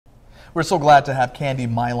We're so glad to have Candy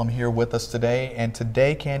Milam here with us today. And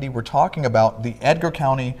today, Candy, we're talking about the Edgar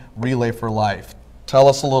County Relay for Life. Tell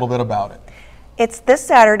us a little bit about it. It's this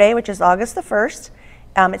Saturday, which is August the 1st.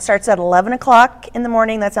 It starts at 11 o'clock in the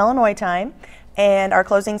morning, that's Illinois time. And our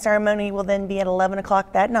closing ceremony will then be at 11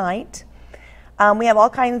 o'clock that night. We have all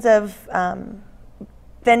kinds of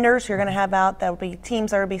vendors who are going to have out. There will be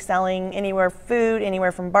teams that will be selling food,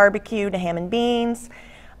 anywhere from barbecue to ham and beans.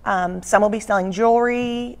 Some will be selling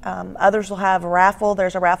jewelry. Others will have a raffle.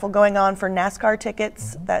 There's a raffle going on for NASCAR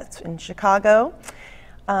tickets. That's in Chicago.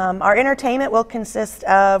 Our entertainment will consist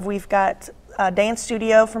of, we've got a dance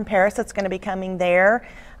studio from Paris that's going to be coming there.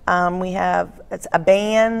 We have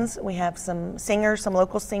bands. We have some singers, some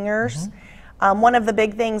local singers. One of the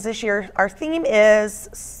big things this year, our theme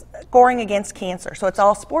is scoring against cancer. So it's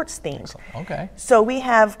all sports themed. Okay. So we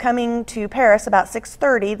have coming to Paris about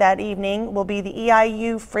 6:30 that evening will be the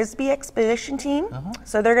EIU Frisbee Expedition team.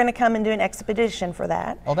 So they're going to come and do an expedition for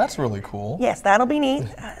that. Oh, that's really cool. Yes, that'll be neat.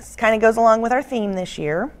 It kind of goes along with our theme this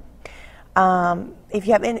year. If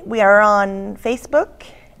you have we are on Facebook.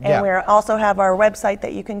 And we also have our website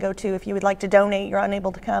that you can go to if you would like to donate. You're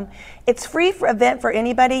unable to come. It's free event for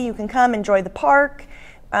anybody. You can come enjoy the park.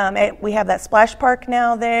 We have that splash park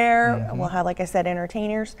now there. We'll have, like I said,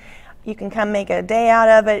 entertainers. You can come make a day out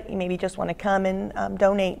of it. You maybe just want to come and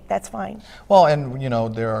donate. That's fine. Well, and you know,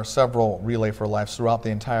 there are several Relay for Life throughout the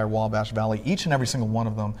entire Wabash Valley. Each and every single one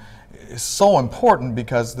of them is so important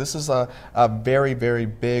because this is a very, very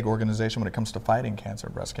big organization when it comes to fighting cancer,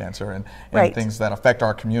 breast cancer, and things that affect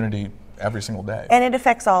our community every single day. And it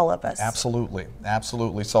affects all of us. Absolutely,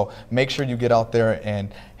 absolutely. So make sure you get out there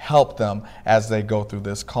and help them as they go through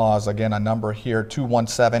this cause. Again, a number here,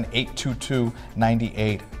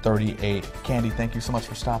 217-822-9838. Candy, thank you so much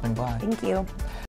for stopping by. Thank you.